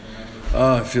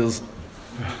Oh,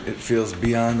 it feels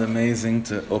beyond amazing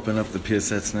to open up the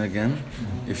Piasetzna again.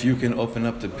 If you can open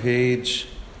up to page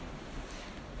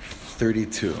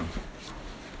 32.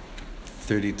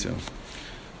 32.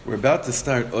 We're about to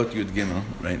start HY'D Gimel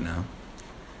right now.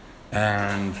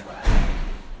 And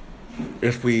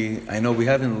I know we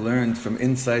haven't learned from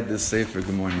inside this Sefer,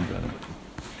 good morning, brother.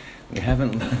 We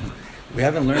haven't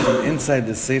learned from inside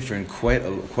this Sefer in quite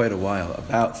a while,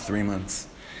 about 3 months.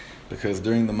 Because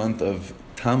during the month of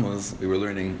Tammuz, we were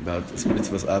learning about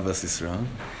mitzvahs Avas Yisrael,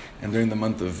 and during the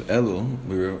month of Elul,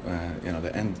 we were,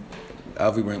 the end.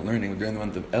 Av we weren't learning. During the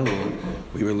month of Elul,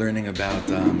 we were learning about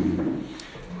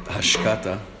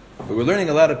Hashkata. We were learning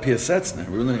a lot of Piasetzner.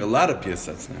 We were learning a lot of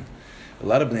Piasetzner, a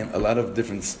lot of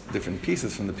different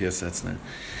pieces from the Piasetzner.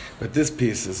 But this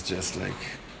piece is just I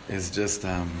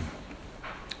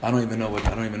don't even know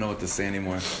what to say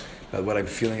anymore about what I'm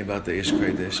feeling about the Ish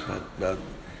Kodesh, about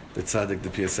the tzaddik, the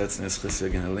Piasetzner,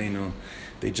 Chesed and Aleinu.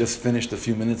 They just finished a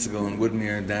few minutes ago in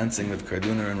Woodmere dancing with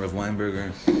Karduner and Rav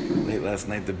Weinberger late last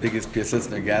night, the biggest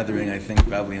Piasetzner gathering, I think,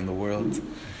 probably in the world.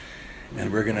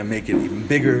 And we're going to make it even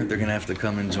bigger. They're going to have to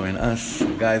come and join us.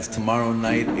 Guys, tomorrow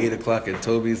night, 8 o'clock at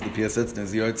Toby's, the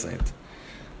Piasetzner's yard site.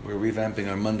 We're revamping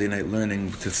our Monday night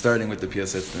learning to starting with the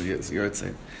Piasetzner's yard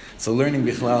site. So learning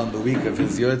Bichlal in the week of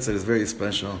his yard site is very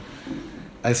special.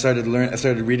 I started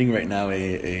reading right now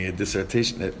a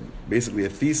dissertation, basically a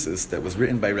thesis that was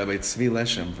written by Rabbi Tzvi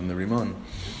Leshem from the Rimon.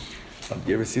 Do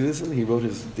you ever see this? He wrote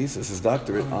his thesis, his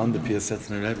doctorate, on the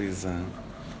Piasetzner Rebbe's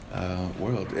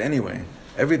world. Anyway,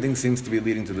 everything seems to be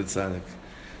leading to the tzaddik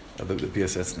of the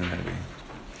Piasetzner Rebbe.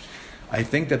 I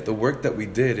think that the work that we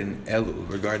did in Elul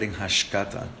regarding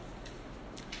Hashkata,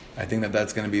 I think that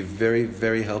that's going to be very,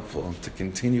 very helpful to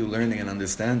continue learning and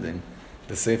understanding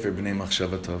the Sefer Bnei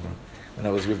Machshava Tova. When I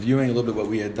was reviewing a little bit what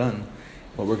we had done,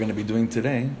 what we're going to be doing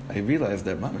today, I realized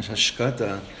that Mamash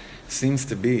Hashkata seems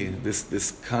to be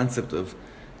this concept of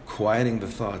quieting the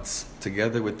thoughts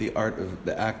together with the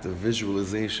act of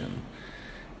visualization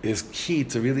is key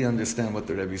to really understand what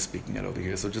the Rebbe is speaking at over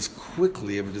here. So just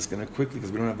quickly, I'm just going to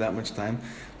because we don't have that much time,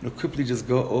 I'm going to quickly just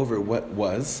go over what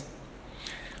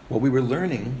we were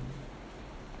learning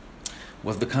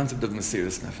was the concept of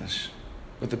Mesiras Nefesh.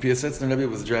 What the Piasetzner Rebbe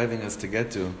was driving us to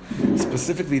get to,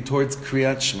 specifically towards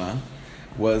Kriyat Shema,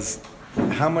 was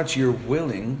how much you're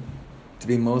willing to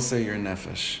be Moseh your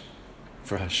Nefesh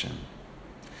for Hashem.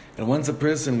 And once a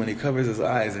person, when he covers his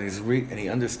eyes and he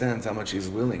understands how much he's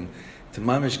willing to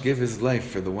mamish give his life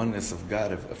for the oneness of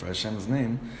God, for Hashem's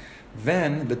name,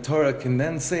 then the Torah can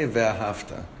then say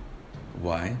Ve'ahavta.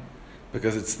 Why?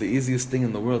 Because it's the easiest thing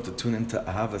in the world to tune into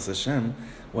Ahavas Hashem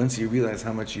once you realize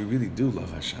how much you really do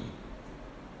love Hashem.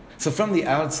 So from the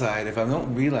outside, if I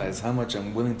don't realize how much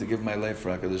I'm willing to give my life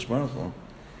for HaKadosh Baruch Hu,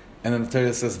 and then the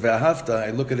Torah says Ve'ahavta, I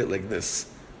look at it like this: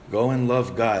 go and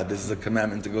love God. This is a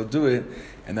commandment to go do it.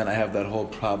 And then I have that whole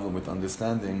problem with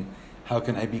understanding how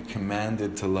can I be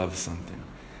commanded to love something.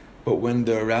 But when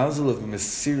the arousal of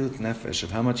Mesirut Nefesh, of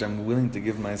how much I'm willing to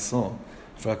give my soul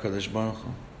for HaKadosh Baruch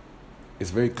Hu, is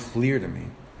very clear to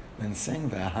me, then saying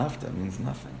Ve'ahavta means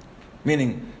nothing.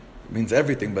 Meaning, it means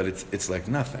everything, but it's like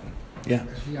nothing. Yeah.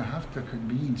 Ve'ahavta could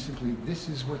mean simply, this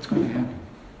is what's going to happen.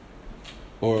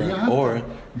 Or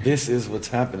this is what's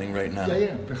happening right now.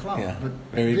 Yeah, but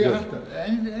very good.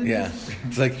 Yeah.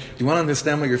 It's like, do you want to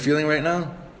understand what you're feeling right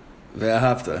now?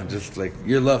 Ve'ahavta, just like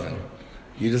you're loving.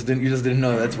 You just didn't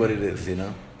know that's what it is,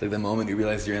 Like the moment you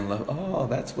realize you're in love, oh,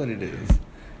 that's what it is.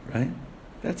 Right?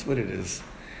 That's what it is.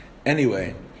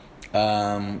 Anyway,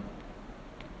 sorry,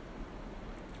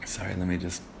 let me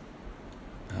just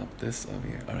help this over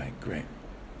here. All right, great.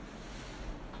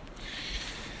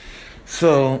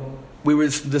 So we were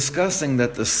discussing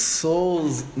that the soul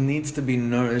needs to be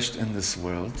nourished in this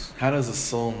world. How does a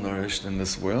soul nourished in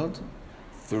this world?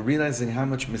 For realizing how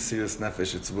much Mesiras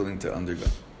Nefesh it's willing to undergo.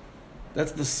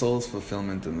 That's the soul's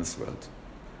fulfillment in this world.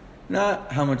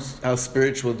 Not how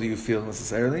spiritual do you feel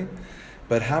necessarily,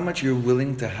 but how much you're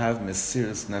willing to have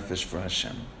Mesiras Nefesh for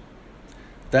Hashem.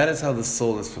 That is how the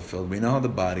soul is fulfilled. We know how the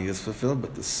body is fulfilled,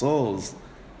 but the soul's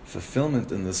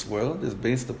fulfillment in this world is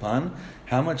based upon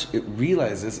how much it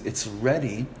realizes it's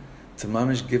ready to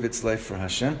mamish give its life for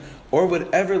Hashem, or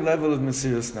whatever level of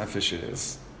Mesiras Nefesh it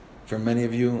is. For many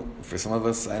of you, for some of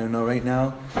us, I don't know right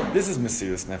now, this is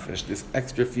Mesiras Nefesh, this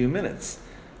extra few minutes,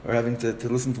 or having to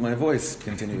listen to my voice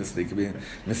continuously. It could be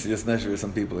Mesiras Nefesh for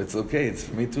some people. It's okay,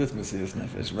 for me too it's Mesiras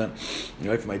Nefesh, but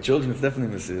for my children it's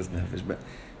definitely Mesiras Nefesh. But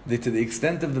to the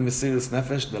extent of the Mesiras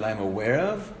Nefesh that I'm aware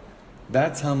of,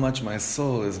 that's how much my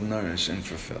soul is nourished and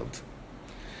fulfilled.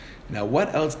 Now,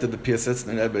 what else did the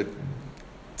Piasetzner Rebbe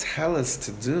tell us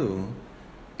to do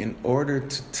in order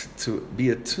to be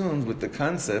attuned with the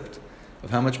concept of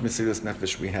how much Mesirus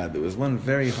Nefesh we had. There was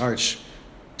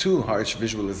two harsh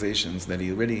visualizations that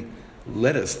he already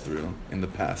led us through in the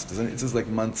past. It's just like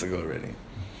months ago already.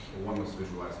 One was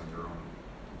visualizing your own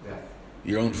death.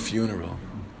 Your own funeral.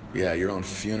 Yeah, your own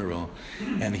funeral.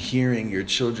 And hearing your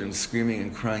children screaming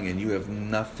and crying, and you have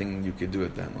nothing you could do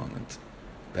at that moment.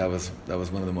 That was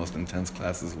one of the most intense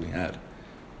classes we had.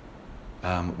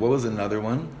 What was another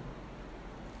one?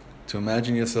 To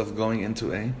imagine yourself going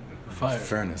into a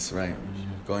furnace, right?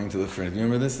 Going to the furnace. You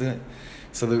remember this?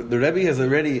 So the Rebbe has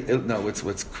already. No,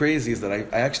 what's crazy is that I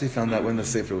actually found out when the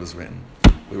Sefer was written.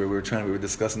 We were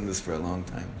discussing this for a long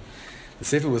time. The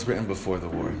Sefer was written before the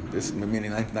war. This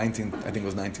meaning I think it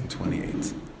was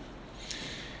 1928.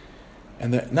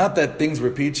 And not that things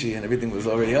were peachy and everything was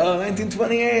already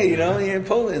 1928. You're in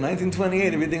Poland,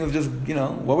 1928. Everything was just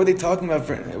what were they talking about?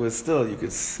 It was still, you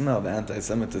could smell the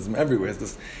anti-Semitism everywhere. It's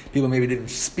just people maybe didn't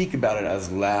speak about it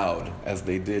as loud as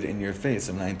they did in your face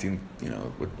in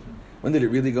when did it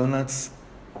really go nuts?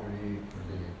 38.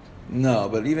 No,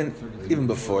 but even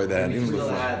before that, even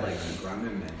before. Had like the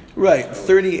Grumman. Right,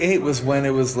 38 was when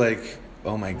it was like,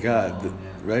 oh my God,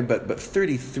 right? But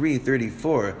 33,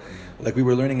 34, like we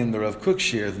were learning in the Rav Kook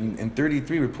Shir, in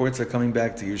 33 reports are coming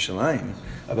back to Yerushalayim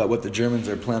about what the Germans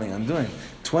are planning on doing.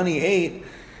 28,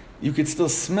 you could still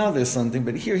smell there's something,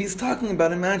 but here he's talking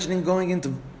about imagining going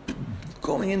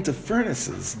into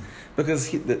furnaces,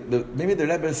 because maybe the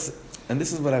Rebbe, and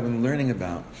this is what I've been learning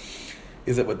about,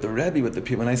 is that what the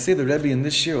people, when I say the Rebbe in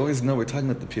this year, always know we're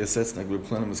talking about the Piasetzna,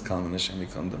 Kalonymus,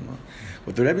 Kalman,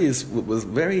 what the Rebbe was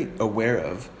very aware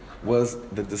of was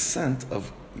the descent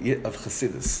of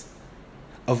Chassidus,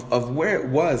 of where it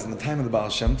was in the time of the Baal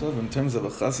Shem Tov in terms of a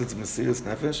Chassid's Mesirus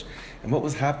Nefesh, and what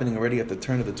was happening already at the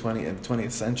turn of the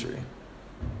 20th century,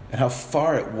 and how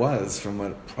far it was from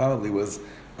what probably was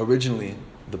originally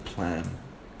the plan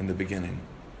in the beginning.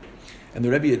 And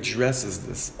the Rebbe addresses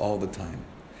this all the time.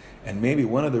 And maybe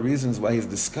one of the reasons why he's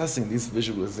discussing these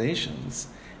visualizations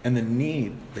and the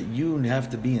need that you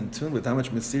have to be in tune with how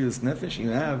much Mesirus Nefesh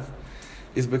you have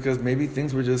is because maybe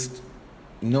things were just,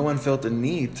 no one felt a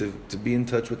need to be in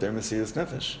touch with their Mesirus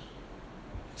Nefesh.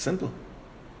 Simple.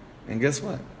 And guess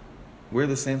what? We're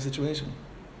the same situation.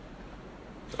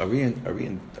 Are we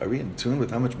in tune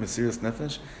with how much Mesirus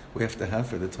Nefesh we have to have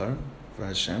for the Torah, for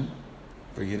Hashem,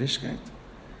 for Yiddishkeit?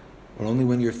 Or only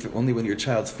when your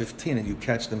child's 15 and you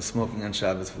catch them smoking on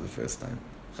Shabbos for the first time.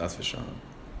 Chas v'shalom.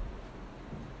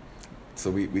 So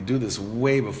we do this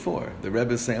way before. The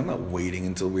Rebbe is saying, I'm not waiting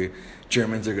until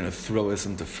Germans are going to throw us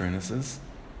into furnaces.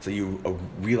 So you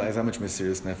realize how much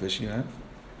Mesirus Nefesh you have.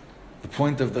 The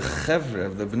point of the Chevra,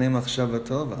 of the Bnei Machshava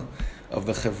Tova, of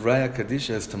the Chevraya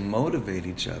Kadisha is to motivate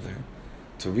each other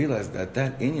to realize that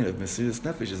inyan of Mesirus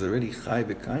Nefesh is already chai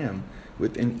v'kayam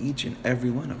within each and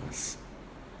every one of us.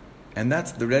 And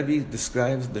that's, the Rebbe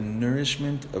describes the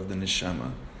nourishment of the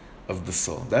neshama, of the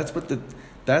soul. That's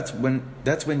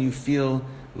when you feel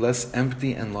less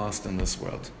empty and lost in this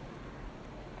world.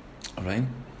 All right?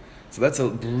 So that's a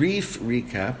brief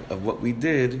recap of what we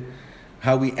did,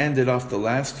 how we ended off the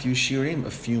last few shiurim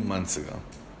a few months ago.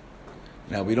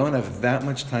 Now we don't have that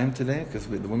much time today because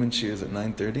the women's shiur is at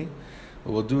 9:30.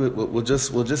 But we'll do it. We'll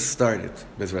just start it,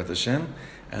 Bezrat Hashem.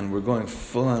 And we're going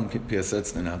full on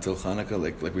Piasetzna now till Hanukkah,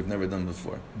 like we've never done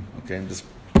before. Okay, I'm just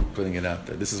putting it out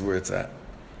there. This is where it's at.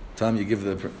 Tom, you give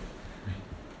the.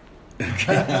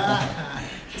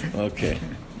 Okay,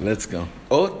 let's go.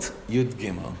 Ot Yud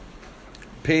Gimel,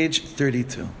 page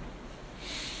 32.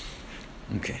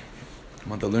 Okay, I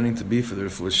want the learning to be for the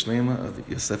Refuah Shlema of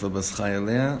Yosef Bas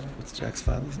Chayalea. What's Jack's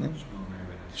father's name?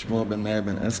 Shmuel ben Meir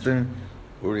ben Esther,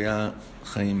 Uriah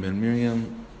Chaim ben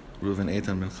Miriam, Reuven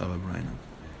Eitan ben Chava Braina.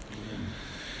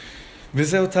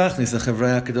 V'zeu tachlis, the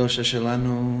Chevraya Kedosha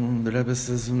Shelanu. The Rebbe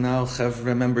says now,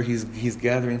 remember he's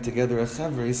gathering together a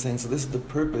Chevra. He's saying, so this is the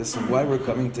purpose of why we're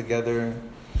coming together.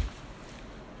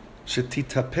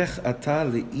 Shetitapech ata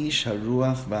leish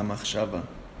haruach v'amachshava.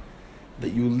 That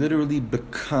you literally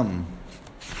become.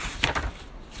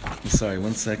 I'm sorry,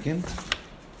 1 second.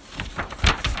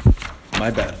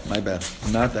 My bad.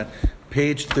 Not that.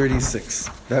 Page 36.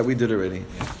 That we did already.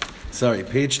 Sorry,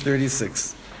 page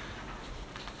 36.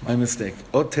 My mistake.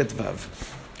 Ot tet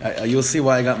vav. You'll see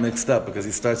why I got mixed up, because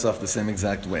he starts off the same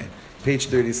exact way. Page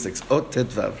 36. Ot tet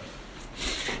vav.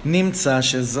 Nimtza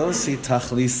shezosi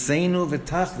tachliseinu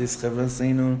v'tachlis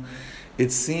chevraseinu.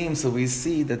 It seems, so we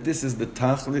see that this is the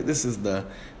tachlis,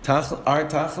 our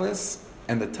tachlis,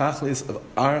 and the tachlis of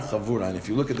our chavura. And if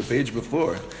you look at the page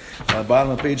before, on the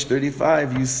bottom of page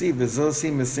 35, you see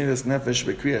v'zosi mesirus nefesh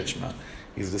b'kriyat shema.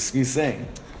 He's saying,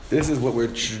 This is what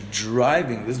we're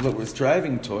driving. This is what we're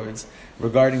striving towards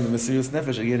regarding the Mesirus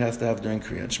Nefesh a Yid has to have during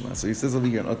Kriyat Shema. So he says over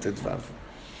here in Otet Vav,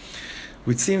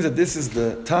 which seems that this is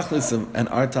the tachlis and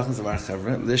our tachlis of our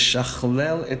chavra,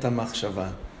 l'shachlel et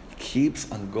ha-machshava. Keeps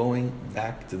on going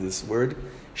back to this word,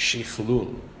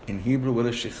 shichlul. In Hebrew, what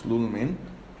does shichlul mean?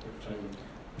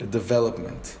 The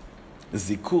development.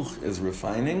 Zikuch is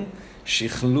refining.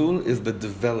 Shichlul is the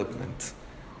development.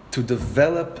 To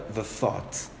develop the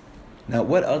thought. Now,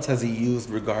 what else has he used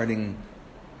regarding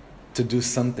to do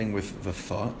something with the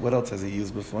thought? What else has he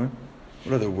used before?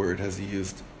 What other word has he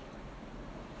used?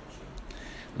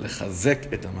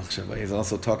 Lechazek et ha-machshava. He's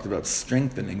also talked about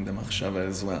strengthening the machshava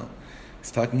as well.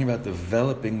 He's talking about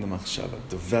developing the machshava,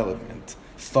 development,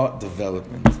 thought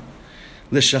development.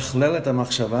 L'shachlel et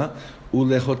ha-machshava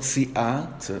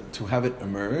u'lehotzi'ah, to have it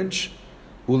emerge,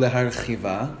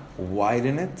 u'leharchiva,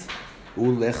 widen it,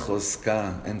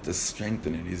 u'lechoska, and to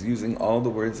strengthen it. He's using all the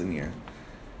words in here.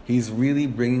 He's really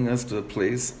bringing us to a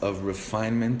place of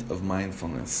refinement of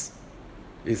mindfulness.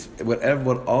 Is what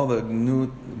all the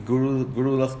new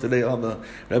guru today, all the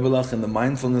Rebbe in the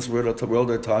mindfulness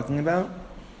world are talking about.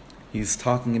 He's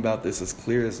talking about this as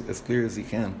clear as he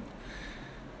can.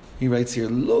 He writes here,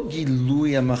 Lo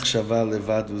gilui ha-machshava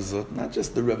levad uzot. Not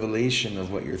just the revelation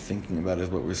of what you're thinking about is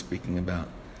what we're speaking about.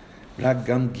 Rak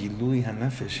gam gilui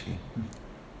ha-nefesh hi.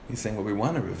 He's saying what we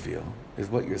want to reveal is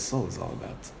what your soul is all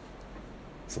about.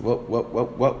 So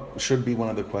what should be one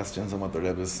of the questions on what the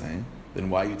Rebbe is saying? Then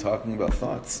why are you talking about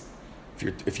thoughts?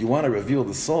 If you want to reveal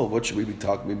the soul, what should we be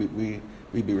talking?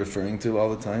 We be referring to all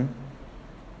the time?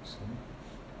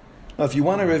 Now, if you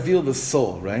want to reveal the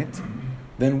soul, right?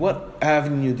 Then what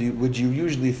avenue would you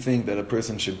usually think that a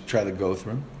person should try to go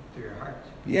through? To your heart.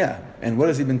 Yeah, and what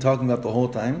has he been talking about the whole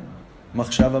time?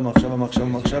 Machshava, machshava,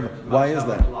 machshava, machshava. Why is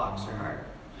that? Blocks your heart.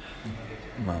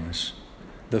 Mamish.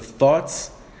 The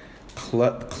thoughts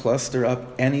cluster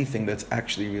up anything that's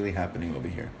actually really happening over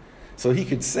here. So he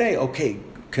could say, okay,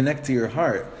 connect to your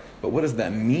heart, but what does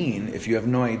that mean if you have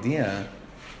no idea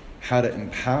how to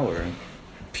empower,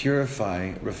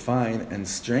 purify, refine, and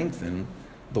strengthen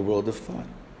the world of thought?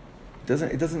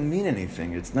 It doesn't mean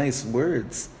anything. It's nice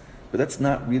words, but that's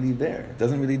not really there. It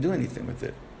doesn't really do anything with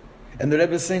it. And the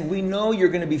Rebbe is saying, we know you're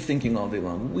going to be thinking all day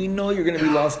long. We know you're going to be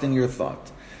lost in your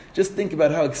thought. Just think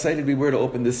about how excited we were to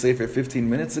open this Sefer 15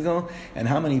 minutes ago, and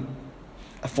how many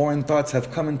foreign thoughts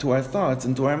have come into our thoughts,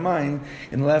 into our mind,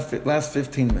 in the last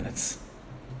 15 minutes.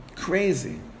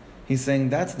 Crazy. He's saying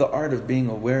that's the art of being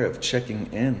aware, of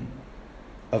checking in,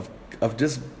 of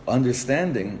just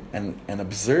understanding and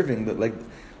observing that, like,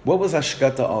 what was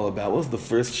Hashkata all about? What was the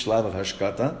first shlav of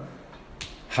Hashkata?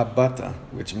 Habata,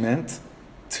 which meant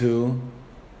to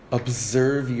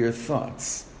observe your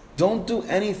thoughts. Don't do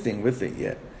anything with it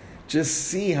yet. Just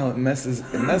see how it messes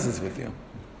with you.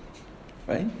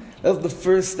 Right? That was the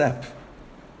first step.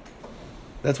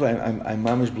 That's why I'm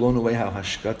mamish blown away how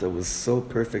Hashkata was so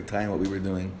perfect time what we were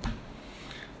doing.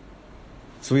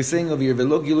 So he's saying over here,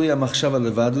 Velo gilui ha-machshava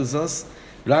levadu zos,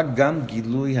 rak gam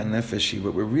gilui ha-nefeshi.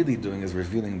 What we're really doing is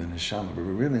revealing the neshama. We're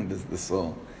revealing the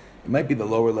soul. It might be the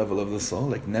lower level of the soul,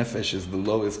 like nefesh is the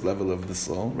lowest level of the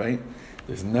soul, right?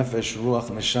 There's nefesh, ruach,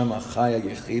 neshama, chaya,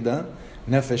 yechida.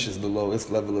 Nefesh is the lowest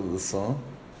level of the soul,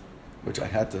 which I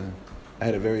had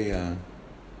a very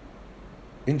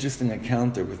interesting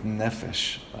encounter with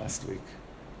nefesh last week.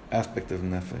 Aspect of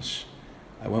nefesh.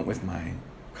 I went with my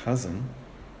cousin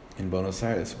in Buenos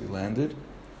Aires. We landed.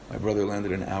 My brother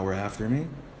landed an hour after me.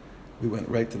 We went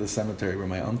right to the cemetery where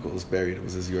my uncle is buried. It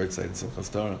was his yard site in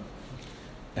Simchas Torah.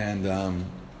 And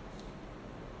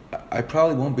I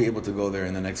probably won't be able to go there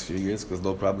in the next few years because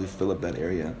they'll probably fill up that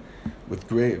area with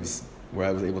graves where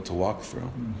I was able to walk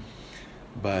through.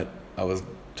 But I was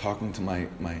talking to my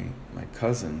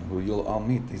cousin, who you'll all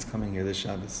meet. He's coming here this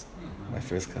Shabbos. My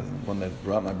first cousin, one that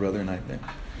brought my brother and I there.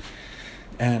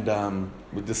 And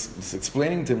with this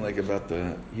explaining to him like about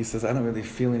he says, I don't really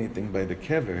feel anything by the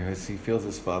kever. He feels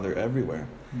his father everywhere.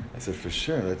 I said, for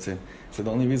sure, that's it. So the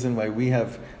only reason why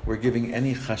we're giving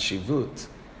any chashivut,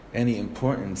 any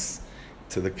importance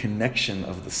to the connection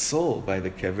of the soul by the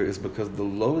kever is because the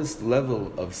lowest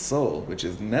level of soul, which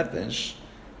is nefesh,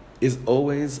 is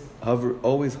always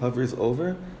hovers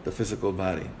over the physical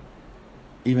body.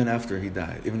 Even after he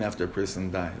dies, even after a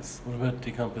person dies. What about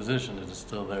decomposition? Is it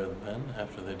still there then,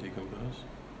 after they decompose?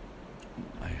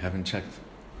 I haven't checked.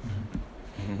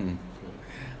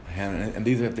 I haven't, and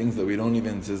these are things that we don't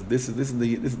even. This is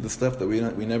the stuff that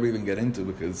we never even get into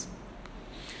because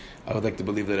I would like to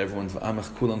believe that everyone's amach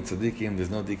kulam tzadikim. There's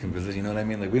no decomposition. You know what I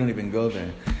mean? Like we don't even go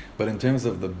there. But in terms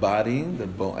of the body,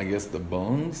 I guess the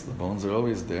bones are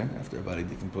always there after a body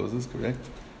decomposes. Correct?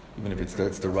 Even if it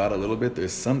starts to rot a little bit,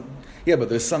 there's some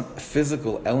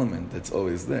physical element that's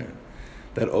always there,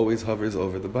 that always hovers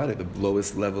over the body, the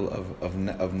lowest level of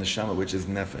neshama, which is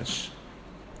nefesh.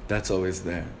 That's always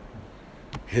there.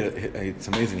 It's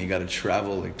amazing. You got to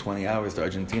travel like 20 hours to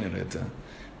Argentina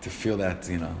to feel that,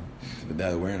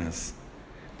 that awareness.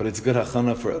 But it's good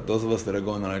hachana for those of us that are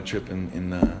going on our trip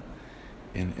in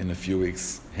a few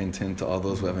weeks. Hint, hint to all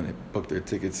those who haven't booked their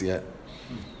tickets yet.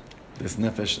 This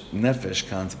nefesh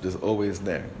concept is always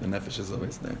there. The nefesh is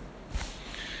always there.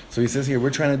 So he says here, we're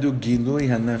trying to do gilui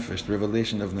ha-nefesh, the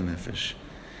revelation of the nefesh.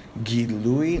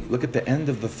 Gilui, look at the end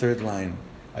of the third line.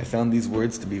 I found these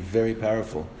words to be very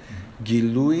powerful.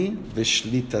 Gilui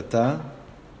v'shlitata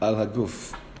al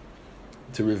haguf.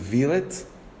 To reveal it,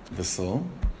 the soul,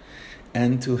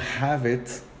 and to have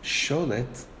it,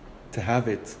 sholet, to have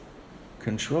it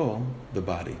control the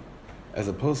body, as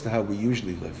opposed to how we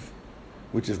usually live,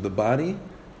 which is the body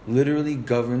literally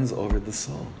governs over the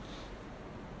soul.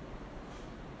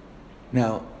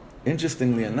 Now,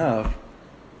 interestingly enough,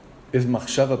 is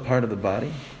Machshava part of the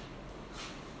body?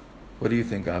 What do you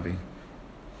think, Avi?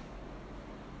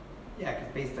 Yeah,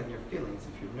 because based on your feelings,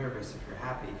 if you're nervous, if you're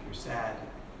happy, if you're sad.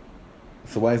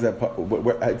 So why is that part?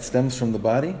 It stems from the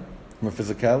body, from a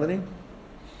physicality?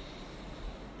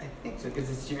 I think so, because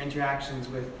it's your interactions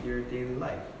with your daily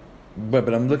life.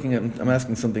 But I'm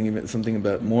asking something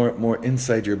about more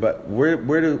inside your body.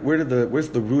 Where's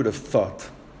the root of thought?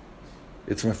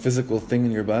 It's from a physical thing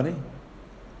in your body?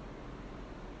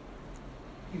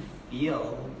 You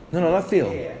feel. No, not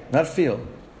feel. Yeah. Not feel.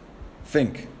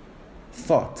 Think.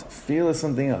 Thought. Feel is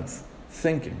something else.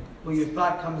 Thinking. Well, your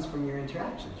thought comes from your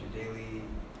interactions, your daily.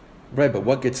 Right, but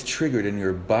what gets triggered in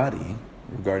your body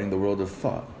regarding the world of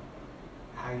thought?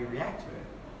 How you react to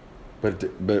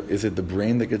it. But is it the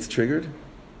brain that gets triggered?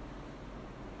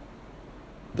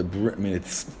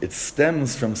 It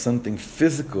stems from something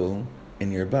physical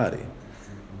in your body.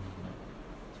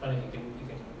 It's funny, you can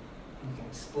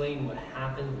explain what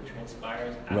happens, what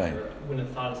transpires after Right. when a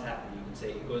thought has happened. You can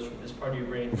say it goes from this part of your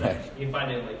brain. Right. You can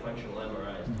find it in like functional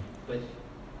MRIs, but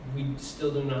we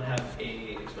still do not have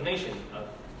a explanation of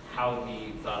how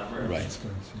the thought emerged.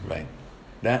 Right.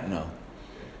 That no.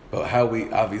 But how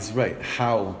Avi's right,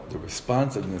 how the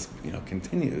responsiveness,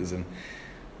 continues, and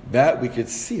that we could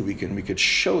see, we could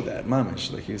show that,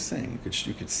 mamish, like he was saying,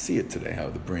 you could see it today, how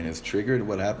the brain is triggered,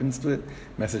 what happens to it,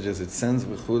 messages it sends,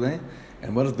 v'chule,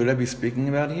 and what is the Rebbe speaking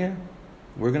about here?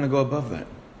 We're going to go above that.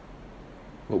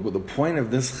 Well, the point of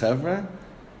this chevra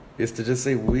is to just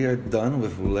say we are done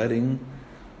with letting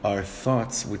our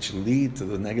thoughts, which lead to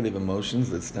the negative emotions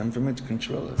that stem from it,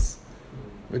 control us.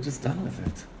 We're just done with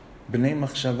it. Bnei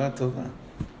Machshava Tova.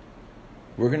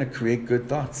 We're going to create good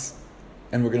thoughts.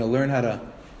 And we're going to learn how to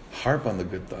harp on the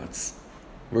good thoughts.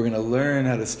 We're going to learn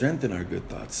how to strengthen our good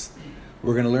thoughts.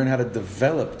 We're going to learn how to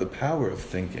develop the power of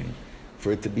thinking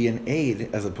for it to be an aid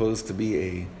as opposed to be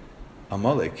a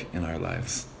amalek in our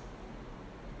lives.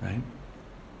 Right?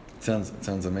 It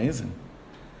sounds amazing.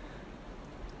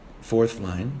 Fourth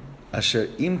line. Asher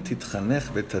im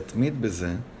titchanech v'tatmid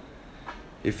b'zeh.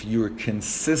 If you're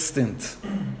consistent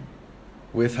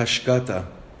with hashkata,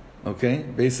 okay?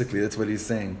 Basically, that's what he's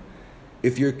saying.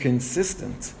 If you're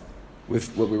consistent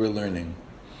with what we were learning,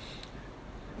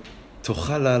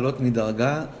 תוכל לעלות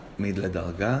מדרגה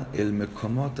לדרגה אל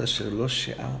מקומות אשר לא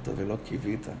שיערת ולא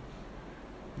קיווית.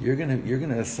 You're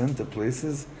gonna ascend to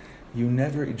places you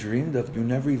never dreamed of, you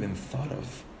never even thought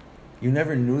of. You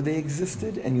never knew they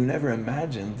existed, and you never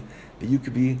imagined that you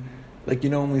could be, like,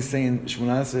 when we say in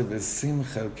Shmona Esrei, V'sim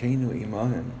chalkeinu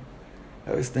imahim.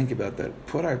 I always think about that.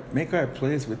 Make our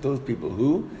place with those people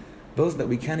those that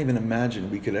we can't even imagine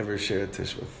we could ever share a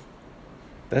tish with.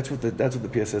 That's what the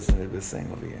PSS is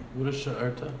saying over here. What is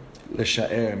sha'arta?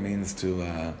 L'sha'er means to,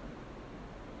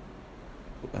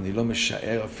 ani lo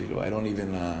misha'er afilu. I don't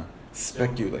even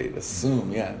speculate,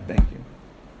 assume. Yeah, thank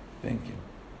you.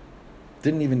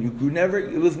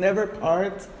 It was never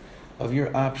part of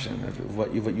your option, of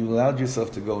what you allowed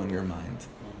yourself to go in your mind.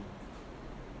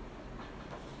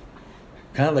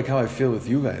 Kind of like how I feel with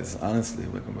you guys, honestly.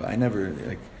 I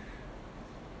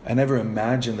never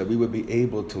imagined that we would be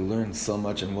able to learn so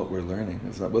much in what we're learning.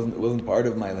 It wasn't part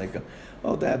of my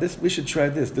Dad, we should try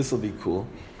this. This will be cool.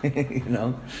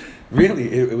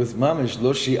 Really, it was mamish,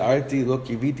 lo shi'arti, lo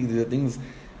kiviti. These are things.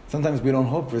 Sometimes we don't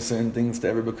hope for certain things to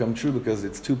ever become true because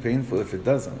it's too painful if it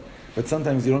doesn't. But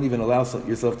sometimes you don't even allow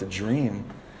yourself to dream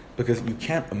because you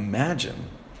can't imagine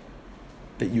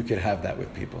that you could have that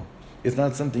with people. It's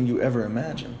not something you ever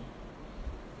imagine.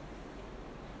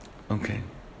 Okay.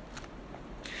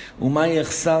 ומה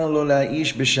יחסר לו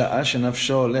לאיש בשעה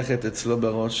שנפשו הולכת אצלו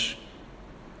בראש?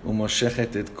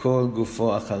 ומושכת את כל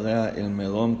גופו אחריה אל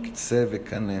מרום קצה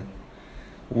וקנה.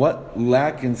 What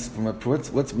lacks from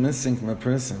what's missing from a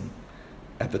person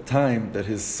at the time that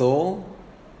his soul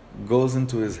goes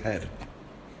into his head?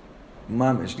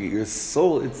 Mamish, your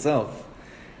soul itself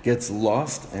gets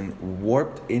lost and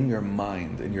warped in your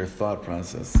mind, in your thought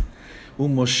process.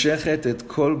 ומושכת את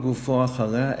כל גופו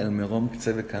אחריה אל מרום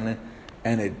קצה וקנה.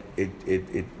 And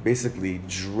it basically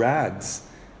drags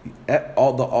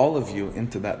all of you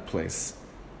into that place.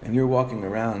 And you're walking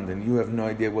around and you have no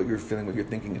idea what you're feeling, what you're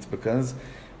thinking. It's because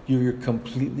you've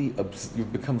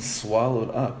become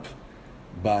swallowed up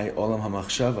by Olam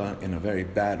HaMachshava in a very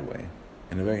bad way,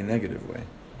 in a very negative way.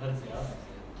 That's the opposite.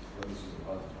 But this is a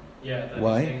positive. Yeah, I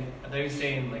Why? thought you were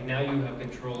saying, like, now you have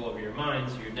control over your mind,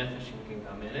 so your nefesh can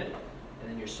come in it, and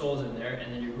then your soul's in there,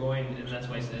 and then you're going, and that's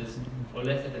why he says,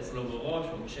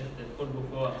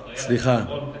 Slicha.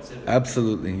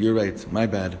 Absolutely, you're right. My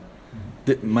bad.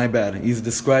 My bad. He's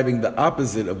describing the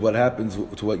opposite of what happens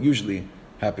to what usually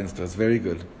happens to us. Very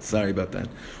good. Sorry about that.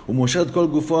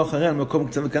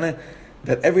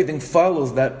 That everything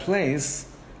follows that place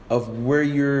of where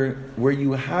you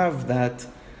have that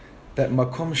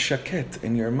makom shaket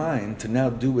in your mind to now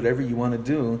do whatever you want to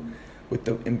do with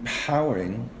the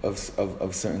empowering of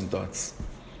certain thoughts.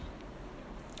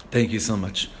 Thank you so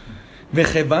much.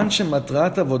 What's the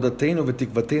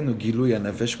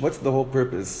whole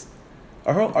purpose?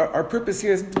 Our purpose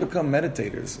here isn't to become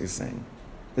meditators, he's saying.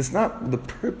 It's not the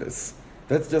purpose.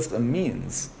 That's just a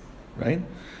means, right?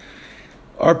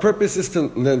 Our purpose is to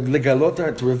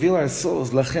reveal our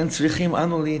souls.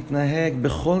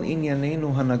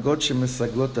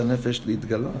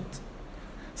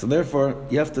 So therefore,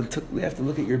 you have to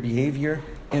look at your behavior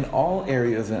in all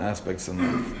areas and aspects of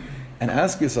life. And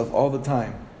ask yourself all the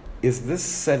time, is this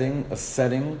setting a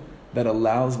setting that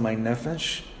allows my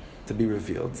nefesh to be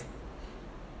revealed?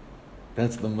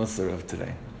 That's the musar of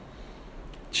today.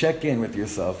 Check in with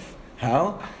yourself.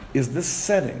 How is this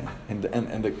setting? And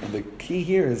the key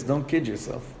here is don't kid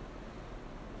yourself.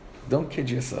 Don't kid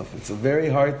yourself. It's a very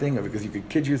hard thing because you could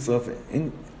kid yourself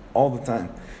in all the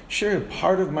time. Sure,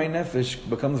 part of my nefesh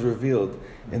becomes revealed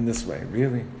in this way.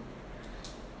 Really?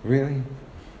 Really?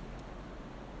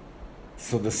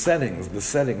 So the settings,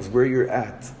 where you're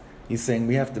at, he's saying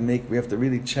we have to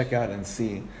really check out and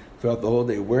see throughout the whole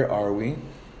day, where are we?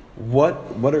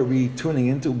 What are we tuning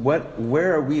into?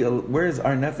 Where is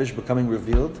our nefesh becoming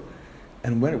revealed?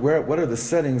 And what are the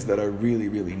settings that are really,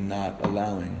 really not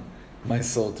allowing my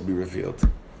soul to be revealed?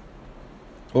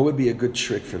 What would be a good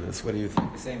trick for this? What do you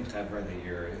think? The same chevra that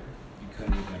you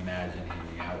couldn't even imagine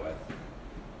hanging out with,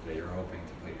 that you're hoping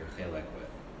to put your chelek with.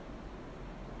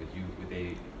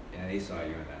 They saw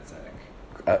you in that setting.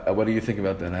 What do you think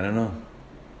about that? I don't know.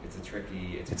 It's a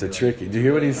tricky. It's a tricky. Do you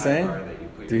hear what he's saying?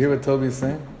 Do you hear what Toby's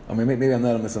saying? I mean, maybe I'm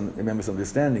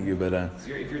misunderstanding you, but. So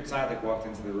if your tzaddik walked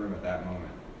into the room at that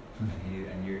moment,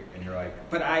 and you're like,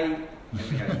 but I.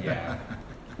 Yeah.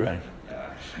 Right.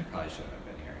 Yeah. I probably shouldn't have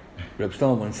been here. Reb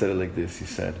Shlomo once said it like this. He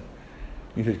said,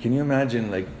 can you imagine,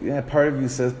 part of you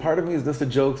says, part of me is just a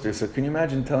jokester, so can you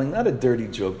imagine telling, not a dirty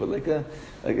joke, but like a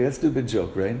stupid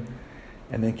joke, right?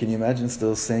 And then can you imagine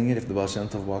still saying it if the Baal Shem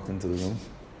Tov walked into the room?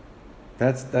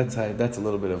 That's a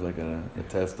little bit of like a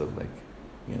test of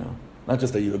not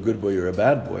just that you're a good boy, you're a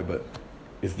bad boy, but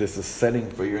is this a setting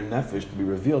for your nefesh to be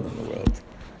revealed in the world?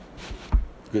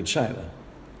 Good shaila.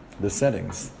 The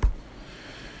settings.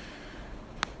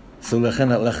 So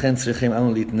לכן צריכים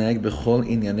אנו להתנהג בכל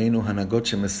ענייננו הנהגות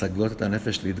שמסגלות את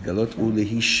הנפש להתגלות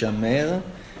ולהישמר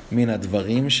מן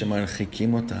הדברים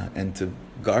שמרחיקים אותה, and to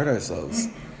guard ourselves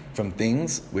from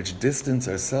things which distance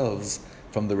ourselves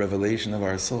from the revelation of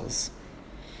our souls.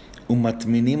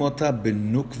 ומטמינים אותה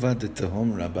בנוקבה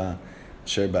דתהום רבה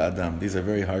אשר באדם. These are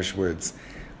very harsh words.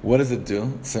 What does it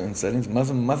do? Certain settings.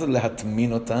 מה זה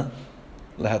להטמין אותה?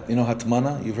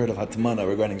 Hatmana, you've heard of Hatmana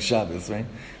regarding Shabbos, right?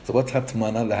 So what's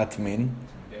Hatmana, Lahatmin?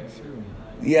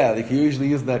 Yeah, you usually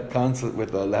use that concept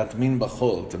with Lahatmin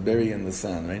Bachol, to bury in the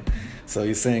sand, right? So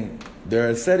he's saying there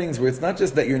are settings where it's not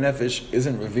just that your nefesh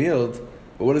isn't revealed,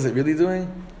 but what is it really doing?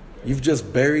 You've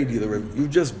just buried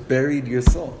your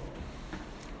soul.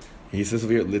 He says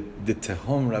over here, the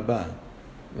Tehom Rabbah.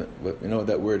 You know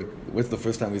that word, what's the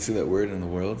first time we see that word in the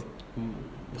world?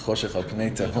 Choshech al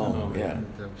pnei tehom, yeah,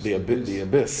 the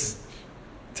abyss,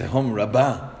 tehom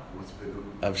rabbah,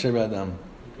 avsher adam.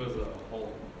 It was a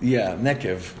hole. Yeah,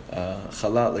 nekev,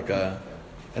 chalat, like a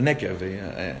nekev.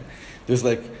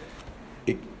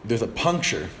 There's a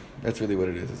puncture. That's really what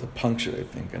it is. It's a puncture, I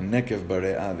think. A nekev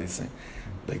bare'ah, they say.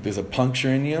 Like there's a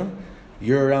puncture in you,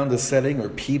 you're around a setting or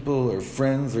people or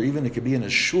friends, or even it could be in a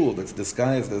shul that's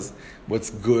disguised as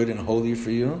what's good and holy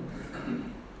for you,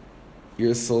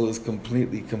 your soul is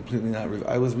completely not revealed.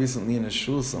 I was recently in a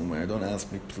shul somewhere. Don't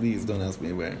ask me, please don't ask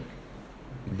me where.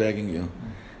 I'm begging you.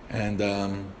 And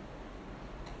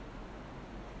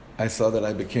I saw that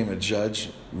I became a judge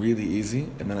really easy.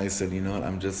 And then I said, you know what,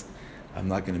 I'm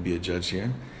not going to be a judge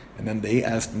here. And then they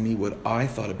asked me what I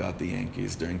thought about the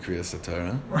Yankees during Kriya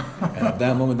Satara. And at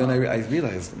that moment, then I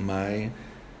realized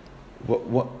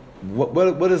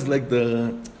what is like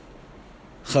the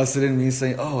chassid in me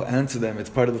saying, oh, answer them, it's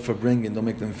part of the farbrengen, don't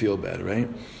make them feel bad, right?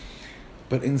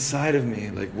 But inside of me,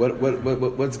 like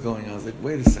what's going on? I was like,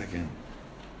 wait a second.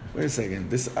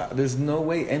 There's no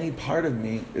way any part of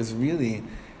me is really.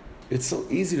 It's so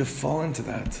easy to fall into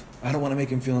that. I don't want to make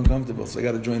him feel uncomfortable, so I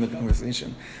got to join the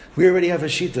conversation. We already have a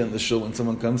shita in the shul when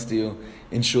someone comes to you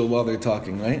in shul while they're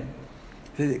talking, right?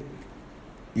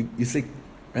 You say,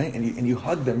 right, and you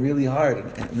hug them really hard,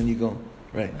 and then you go,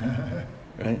 right,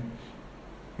 right.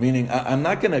 Meaning, I'm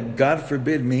not going to, God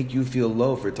forbid, make you feel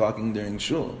low for talking during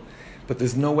shul, but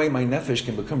there's no way my nefesh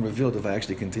can become revealed if I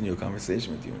actually continue a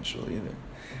conversation with you in shul either.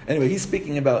 Anyway, he's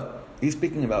speaking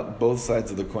about both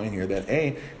sides of the coin here. That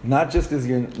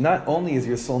not only is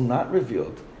your soul not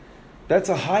revealed, that's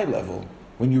a high level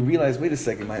when you realize, wait a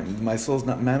second, my soul's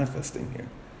not manifesting here.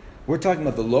 We're talking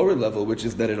about the lower level, which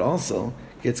is that it also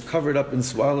gets covered up and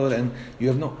swallowed, and you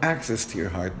have no access to your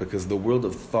heart because the world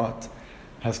of thought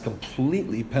has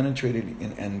completely penetrated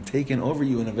and taken over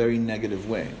you in a very negative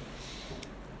way.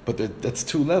 But that's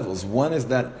two levels. One is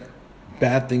that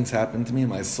bad things happen to me and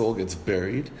my soul gets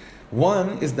buried.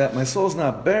 One is that my soul's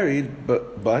not buried,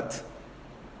 but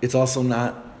it's also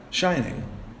not shining.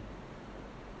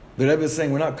 The Rebbe is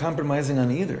saying we're not compromising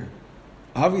on either.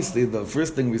 Obviously, the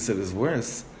first thing we said is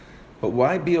worse, but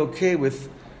why be okay with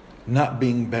not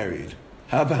being buried?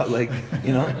 How about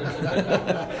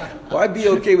why be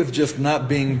okay with just not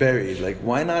being buried? Like,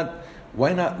 why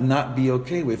not be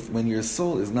okay with when your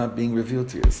soul is not being revealed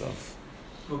to yourself?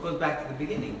 Well, it goes back to the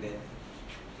beginning, that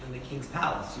in the king's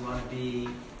palace, you want to be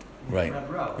in right. the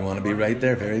front row. You want to be right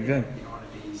there. Very good. You don't want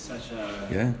to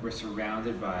be We're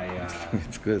surrounded by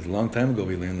it's good. It's a long time ago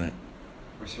we learned that.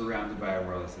 we're surrounded by a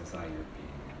world that says, oh, you're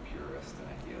being a purist and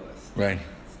idealist. Right.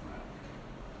 It's not.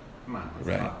 Come on, let's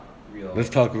Right. talk real. Let's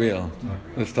talk real.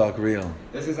 Let's talk real.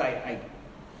 This is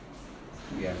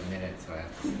we have a minute, so I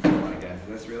don't want to get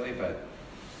into this really, but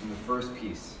in the first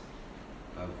piece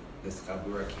of this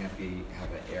chabura have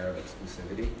an air of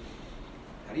exclusivity.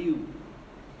 How do you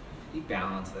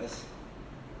balance this?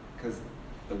 Because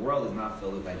the world is not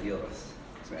filled with idealists.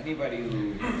 So anybody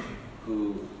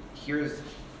who hears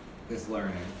this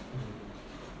learning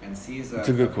and sees It's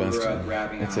a good chabura question.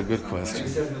 grabbing It's a onto good something- Like question.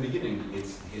 he says in the beginning,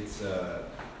 it's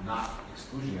not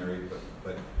exclusionary,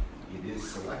 but it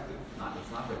is selective.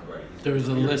 It's not for everybody. There's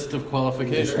a list of It's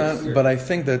qualifications. not, but I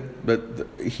think that,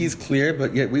 he's clear,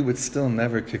 but yet we would still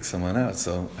never kick someone out.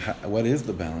 So what is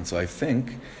the balance? So I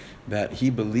think that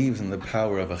he believes in the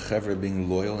power of a chevra being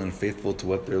loyal and faithful to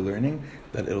what they're learning,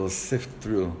 that it'll sift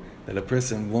through, that a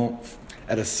person won't,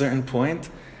 at a certain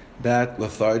point, that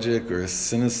lethargic or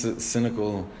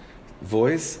cynical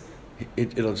voice,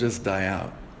 it'll just die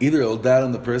out. Either it'll die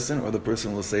on the person, or the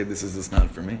person will say, this is just not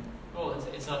for me. Well,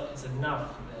 it's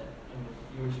enough that,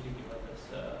 you were speaking about this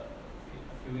a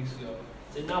few weeks ago,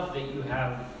 it's enough that you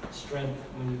have strength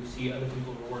when you see other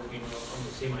people who are working on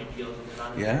the same ideals and they're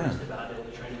not embarrassed about it,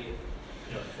 they're trying to be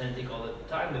authentic all the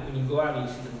time, but when you go out and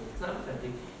you see them, it's not authentic,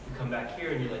 you come back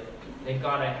here and you're like, thank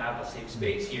God I have a safe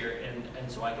space here,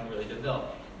 and so I can really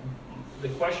develop. The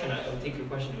question, I would take your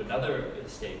question to another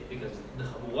state, because the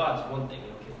chabura is one thing,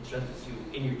 it strengthens you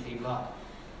in your teva.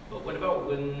 But what about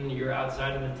when you're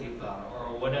outside of the teva,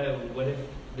 or what if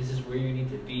this is where you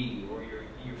need to be, or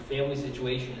your family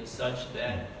situation is such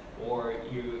that, or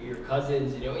your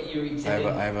cousins, you're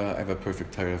I have a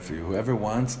perfect Torah for you. Whoever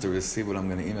wants to receive what I'm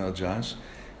going to email Josh,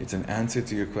 it's an answer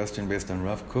to your question based on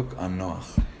Rav Kook on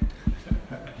Noach.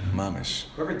 Mamish.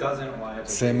 Whoever doesn't want it.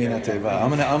 Semi Nateva. I'm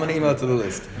gonna email it to the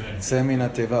list. Semi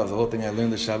Nateva was the whole thing I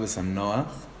learned the Shabbos on Noach.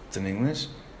 It's in English.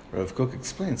 Rav Kook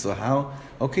explains. So how?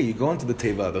 Okay, you go into the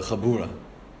teva, the chabura,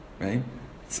 right?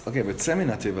 Okay, but Semi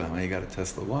Nateva, well, you got to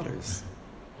test the waters.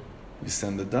 You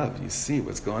send the dove. You see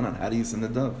what's going on. How do you send the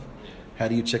dove? How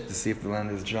do you check to see if the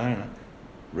land is dry or not?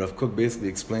 Rav Kook basically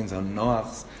explains how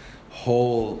Noach's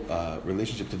whole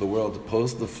relationship to the world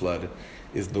post the flood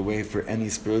is the way for any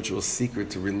spiritual seeker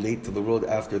to relate to the world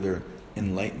after their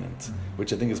enlightenment,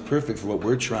 which I think is perfect for what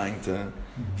we're trying to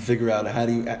figure out. How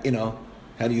do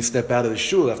you step out of the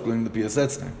shul after learning the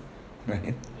Piyasetzner,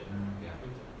 right?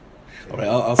 All right,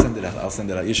 I'll send it out. I'll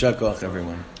send it out. Yishar koach,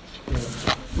 everyone.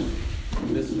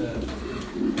 This